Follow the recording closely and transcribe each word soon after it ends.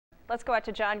Let's go out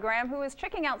to John Graham, who is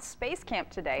checking out Space Camp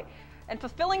today and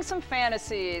fulfilling some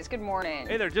fantasies. Good morning.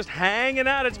 Hey, they're just hanging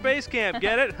out at Space Camp.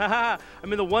 Get it? Haha.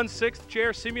 I'm in the 1/6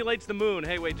 chair, simulates the moon.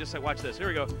 Hey, wait, just watch this. Here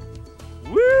we go.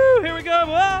 Woo! Here we go.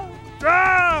 Whoa!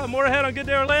 Ah! More ahead on Good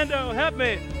Day Orlando. Help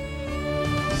me.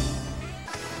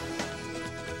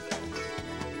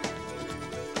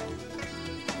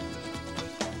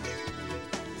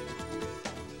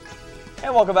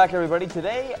 And welcome back, everybody.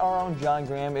 Today, our own John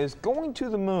Graham is going to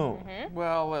the moon.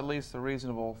 Well, at least a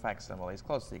reasonable facsimile, as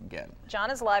close as you can get.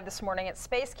 John is live this morning at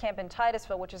Space Camp in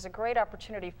Titusville, which is a great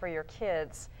opportunity for your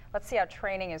kids. Let's see how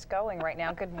training is going right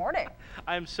now. Good morning.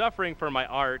 I'm suffering for my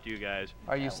art, you guys.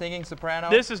 Are you singing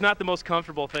soprano? This is not the most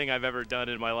comfortable thing I've ever done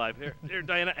in my life. Here,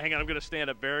 Diana, hang on. I'm going to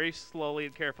stand up very slowly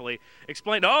and carefully.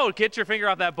 Explain. Oh, get your finger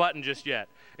off that button just yet.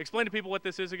 Explain to people what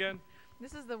this is again.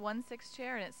 This is the 1/6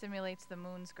 chair, and it simulates the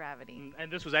moon's gravity.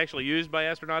 And this was actually used by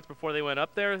astronauts before they went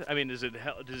up there? I mean, is it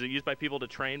used by people to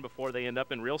train before they end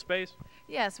up in real space?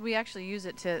 Yes, we actually use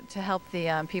it to help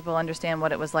the people understand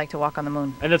what it was like to walk on the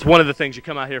moon. And that's one of the things. You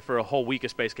come out here for a whole week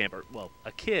of space camp, or, well,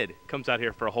 a kid comes out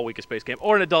here for a whole week of space camp,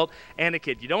 or an adult and a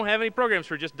kid. You don't have any programs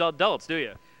for just adults, do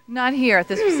you? Not here at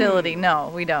this facility,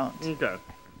 no, we don't. Okay.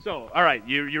 So, all right,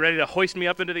 you ready to hoist me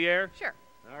up into the air? Sure.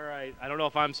 All right. I don't know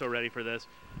if I'm so ready for this.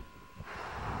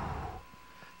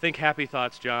 Think happy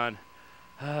thoughts, John.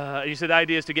 You said the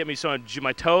idea is to get me so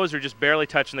my toes are just barely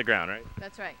touching the ground, right?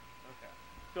 That's right. Okay.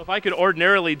 So if I could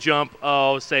ordinarily jump,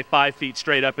 say 5 feet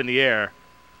straight up in the air,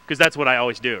 because that's what I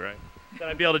always do, right? Then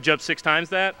I'd be able to jump 6 times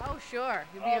that? Oh, sure.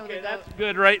 You'll be able to go. That's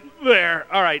good right there.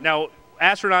 All right, now, when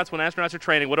astronauts are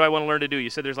training, what do I want to learn to do? You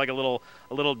said there's like a little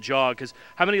jog, because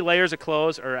how many layers of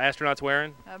clothes are astronauts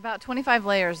wearing? About 25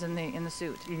 layers in the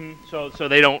suit. So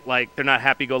they don't they're not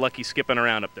happy-go-lucky skipping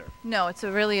around up there. No, it's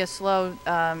really a slow,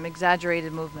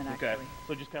 exaggerated movement, actually. Okay,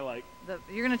 so just kind of like...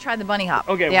 You're going to try the bunny hop.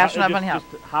 Okay, the astronaut bunny hop.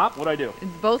 Just hop? What do I do?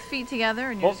 Both feet together,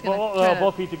 and you're just going to try to...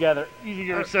 Both feet together.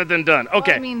 Easier said than done.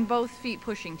 Okay. Well, I mean both feet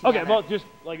pushing together. Okay, well, just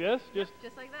like this? Just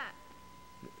like that.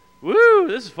 Woo,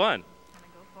 this is fun.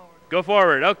 Go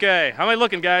forward. Okay. How am I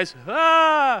looking, guys?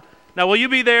 Ah! Now, will you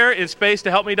be there in space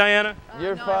to help me, Diana?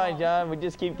 You're fine, John. We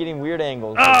just keep getting weird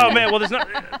angles. Oh, man. Well, there's not...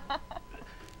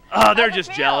 Oh, they're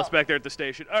just jealous back there at the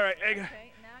station. All right. Okay,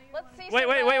 let's see.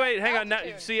 Wait. Hang on. Now,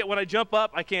 see it when I jump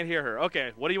up, I can't hear her.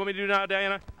 Okay. What do you want me to do now,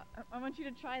 Diana? I want you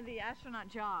to try the astronaut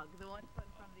jog, the one foot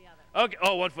in front of the other. Okay.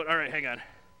 Oh, 1 foot. All right. Hang on.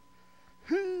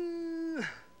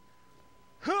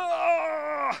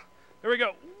 There we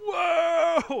go.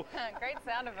 Whoa! Great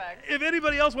sound effects. If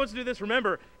anybody else wants to do this,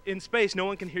 remember, in space, no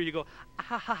one can hear you go,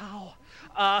 ow.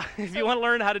 If you want to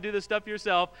learn how to do this stuff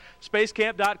yourself,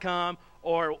 spacecamp.com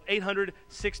or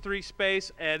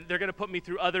 800-63-SPACE, and they're going to put me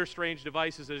through other strange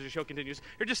devices as the show continues.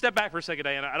 Here, just step back for a second,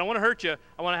 Diana. I don't want to hurt you.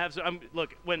 I want to have some,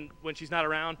 look, when she's not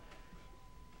around.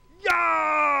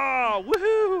 Yeah!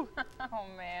 Woohoo! Oh,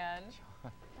 man.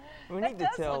 We need to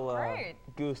tell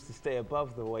Goose to stay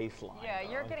above the waistline. Yeah,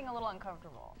 you're getting a little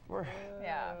uncomfortable.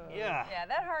 Yeah,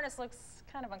 that harness looks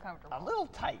kind of uncomfortable. A little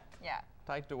tight. Yeah.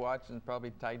 Tight to watch and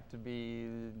probably tight to be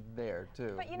there,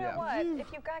 too. But you know what?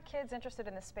 If you've got kids interested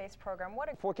in the space program, what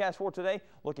a forecast for today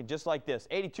looking just like this.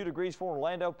 82 degrees for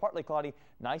Orlando, partly cloudy,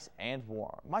 nice and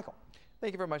warm. Michael.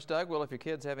 Thank you very much, Doug. Well, if your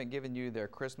kids haven't given you their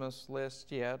Christmas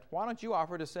list yet, why don't you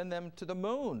offer to send them to the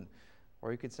moon?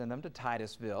 Or you could send them to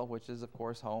Titusville, which is, of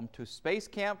course, home to Space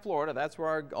Camp, Florida. That's where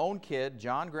our own kid,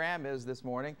 John Graham, is this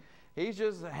morning. He's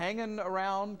just hanging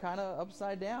around kind of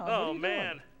upside down. Oh,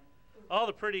 man. All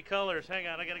the pretty colors. Hang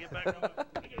on, I got to get back on.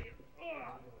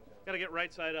 Got to get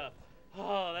right side up.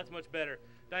 Oh, that's much better.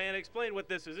 Diana, explain what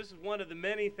this is. This is one of the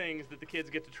many things that the kids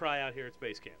get to try out here at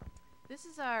Space Camp. This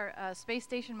is our space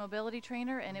station mobility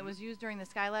trainer, and it was used during the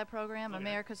Skylab program,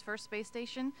 America's first space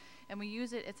station, and we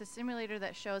use it. It's a simulator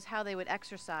that shows how they would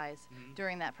exercise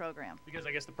during that program. Because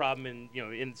I guess the problem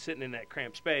in sitting in that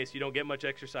cramped space, you don't get much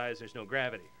exercise. There's no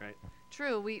gravity, right?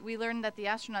 True. We learned that the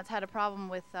astronauts had a problem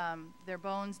with their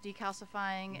bones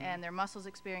decalcifying and their muscles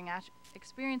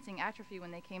experiencing atrophy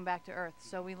when they came back to Earth.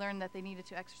 So we learned that they needed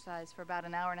to exercise for about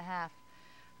an hour and a half.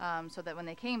 So that when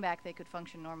they came back, they could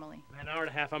function normally. An hour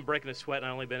and a half, I'm breaking a sweat, and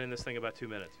I've only been in this thing about 2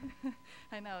 minutes.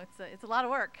 I know, it's a lot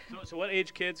of work. So what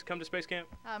age kids come to Space Camp?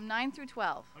 9 through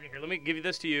 12. Okay, here, let me give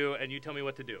this to you, and you tell me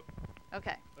what to do.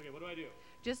 Okay. Okay, what do I do?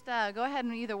 Just go ahead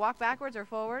and either walk backwards or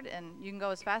forward, and you can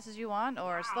go as fast as you want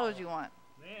or as slow as you want.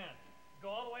 Man, go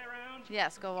all the way around?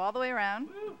 Yes, go all the way around.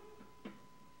 Woo.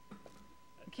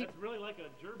 That's really like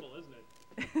a gerbil, isn't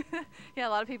it? Yeah,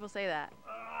 a lot of people say that.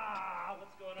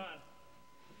 What's going on?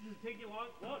 Does it take you long?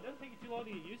 Well, it doesn't take you too long to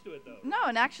get used to it, though. No,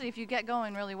 and actually, if you get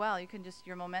going really well, you can just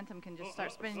your momentum can just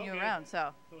start spinning you around.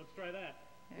 So let's try that.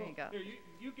 There you go. Here,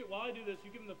 you get, while I do this, you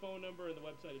give them the phone number and the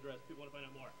website address if people want to find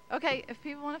out more. Okay, if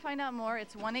people want to find out more,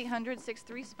 it's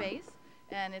 1-800-63-SPACE,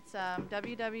 and it's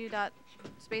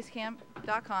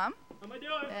www.spacecamp.com. How am I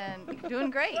doing? And doing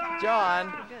great.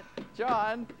 John, Good.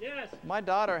 John, Yes. my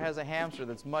daughter has a hamster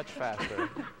that's much faster.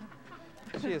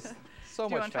 She is so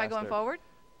Do you much want to try faster. going forward?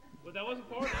 Well, that wasn't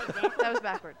forward, that was backward. That was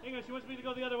backward. Hang on, she wants me to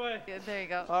go the other way. Good, there you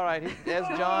go. All right, as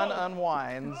John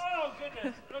unwinds. Oh,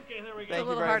 goodness. Okay, there we go. Thank you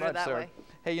little very harder much, that sir. way.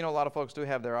 Hey, you know, a lot of folks do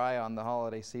have their eye on the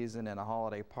holiday season and a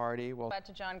holiday party. Well, Back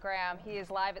to John Graham. He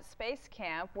is live at Space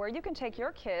Camp, where you can take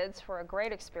your kids for a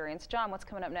great experience. John, what's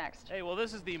coming up next? Hey, well,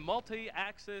 this is the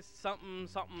multi-axis something.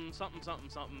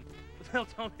 They'll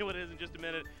tell me what it is in just a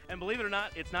minute. And believe it or not,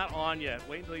 it's not on yet.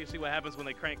 Wait until you see what happens when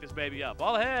they crank this baby up.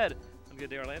 All ahead on Good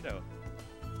Day Orlando.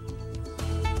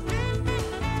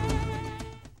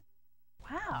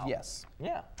 Wow. Yes.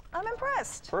 Yeah. I'm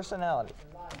impressed. Personality.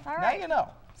 All Now right. you know.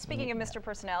 Speaking of Mr.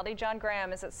 Personality, John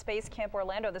Graham is at Space Camp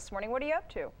Orlando this morning. What are you up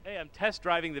to? Hey, I'm test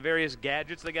driving the various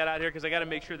gadgets they got out here because I got to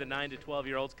make sure the 9 to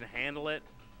 12-year-olds can handle it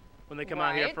when they come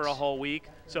out here for a Right. whole week.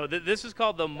 So this is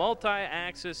called the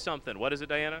multi-axis something. What is it,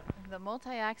 Diana? The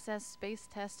Multi-Access Space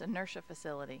Test Inertia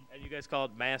Facility. And you guys call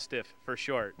it Mastiff for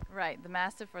short. Right, the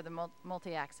Mastiff or the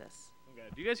multi-axis. Okay.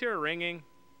 Do you guys hear a ringing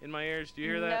in my ears? Do you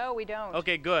hear that? No, we don't.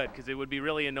 Okay, good, because it would be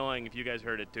really annoying if you guys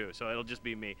heard it too. So it'll just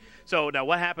be me. So now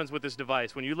what happens with this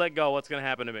device? When you let go, what's going to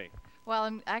happen to me? Well,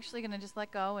 I'm actually going to just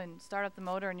let go and start up the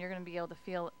motor, and you're going to be able to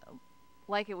feel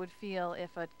like it would feel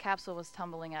if a capsule was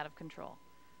tumbling out of control.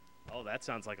 Oh, that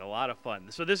sounds like a lot of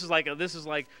fun. So this is like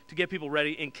to get people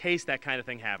ready in case that kind of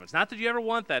thing happens. Not that you ever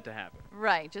want that to happen.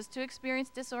 Right, just to experience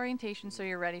disorientation so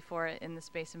you're ready for it in the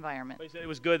space environment. But you said it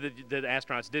was good that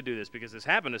astronauts did do this because this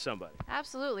happened to somebody.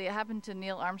 Absolutely. It happened to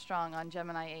Neil Armstrong on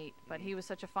Gemini 8, but he was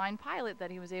such a fine pilot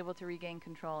that he was able to regain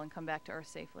control and come back to Earth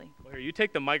safely. Well, here, you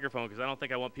take the microphone because I don't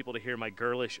think I want people to hear my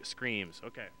girlish screams.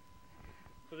 Okay.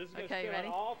 So this is going to Okay, spin ready?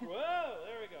 on all. Whoa,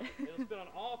 there we go. It'll spin on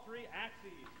all 3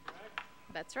 axes, correct?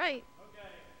 That's right. Okay.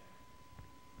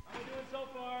 How are we doing so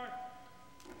far?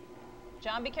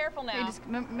 John, be careful Okay, now. just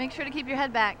make sure to keep your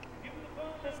head back.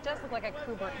 This does look like a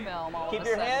Kubrick film all Keep of a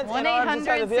your sudden. hands and arms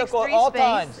inside the vehicle at all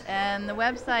 1-800-63-SPACE, times. and the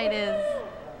website is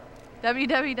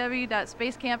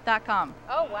www.spacecamp.com.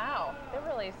 Oh, wow. They're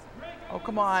really oh,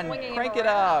 come on, swinging crank him it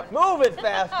up. Move it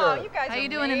faster. Oh, you guys How are you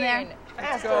doing in there? mean.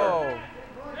 Let's go.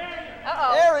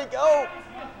 Uh-oh. There we go.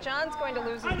 John's going to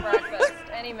lose his breakfast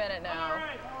any minute now. All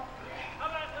right. How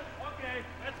about, okay,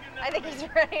 that's good enough. I think he's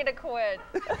ready to quit.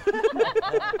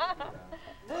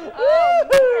 Oh,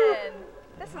 man.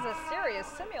 This is a serious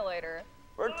simulator.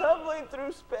 We're tumbling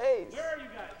through space. Where are you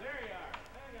guys? There you are.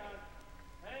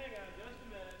 Hang on just a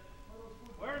minute.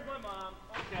 Where's my mom?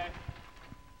 Okay.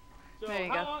 So There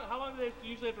you how go. long do they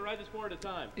usually have to ride this for at a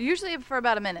time? Usually for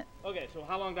about a minute. Okay, so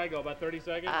how long did I go? About 30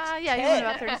 seconds? Yeah, you want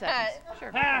about 30 seconds.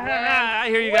 Sure. I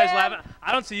hear you guys laughing.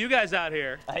 I don't see you guys out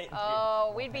here.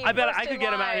 Oh, we'd be I bet first I could in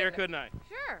get them out line. here, couldn't I?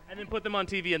 Sure. And then put them on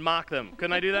TV and mock them.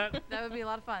 Couldn't I do that? That would be a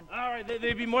lot of fun. All right,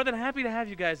 they'd be more than happy to have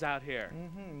you guys out here.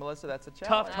 Melissa, that's a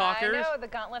Tough challenge. talkers. I know, the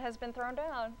gauntlet has been thrown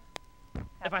down.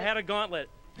 If I had a gauntlet.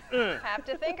 Have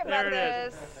to think about There it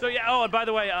is. this. So yeah. Oh, and by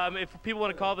the way, if people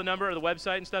want to call the number or the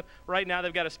website and stuff, right now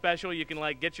they've got a special. You can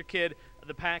like get your kid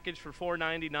the package for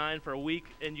 $4.99 for a week,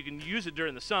 and you can use it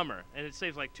during the summer, and it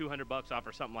saves like $200 off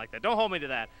or something like that. Don't hold me to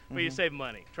that, but you save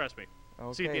money. Trust me. See you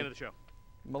at the Okay. end of the show.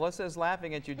 Melissa is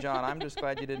laughing at you, John. I'm just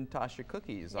glad you didn't toss your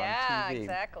cookies on Yeah, TV.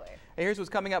 exactly. Hey, here's what's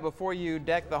coming up before you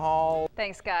deck the hall.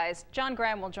 Thanks, guys. John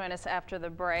Graham will join us after the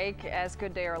break as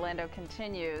Good Day Orlando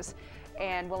continues.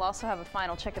 And we'll also have a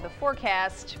final check of the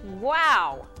forecast.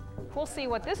 Wow! We'll see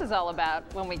what this is all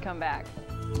about when we come back.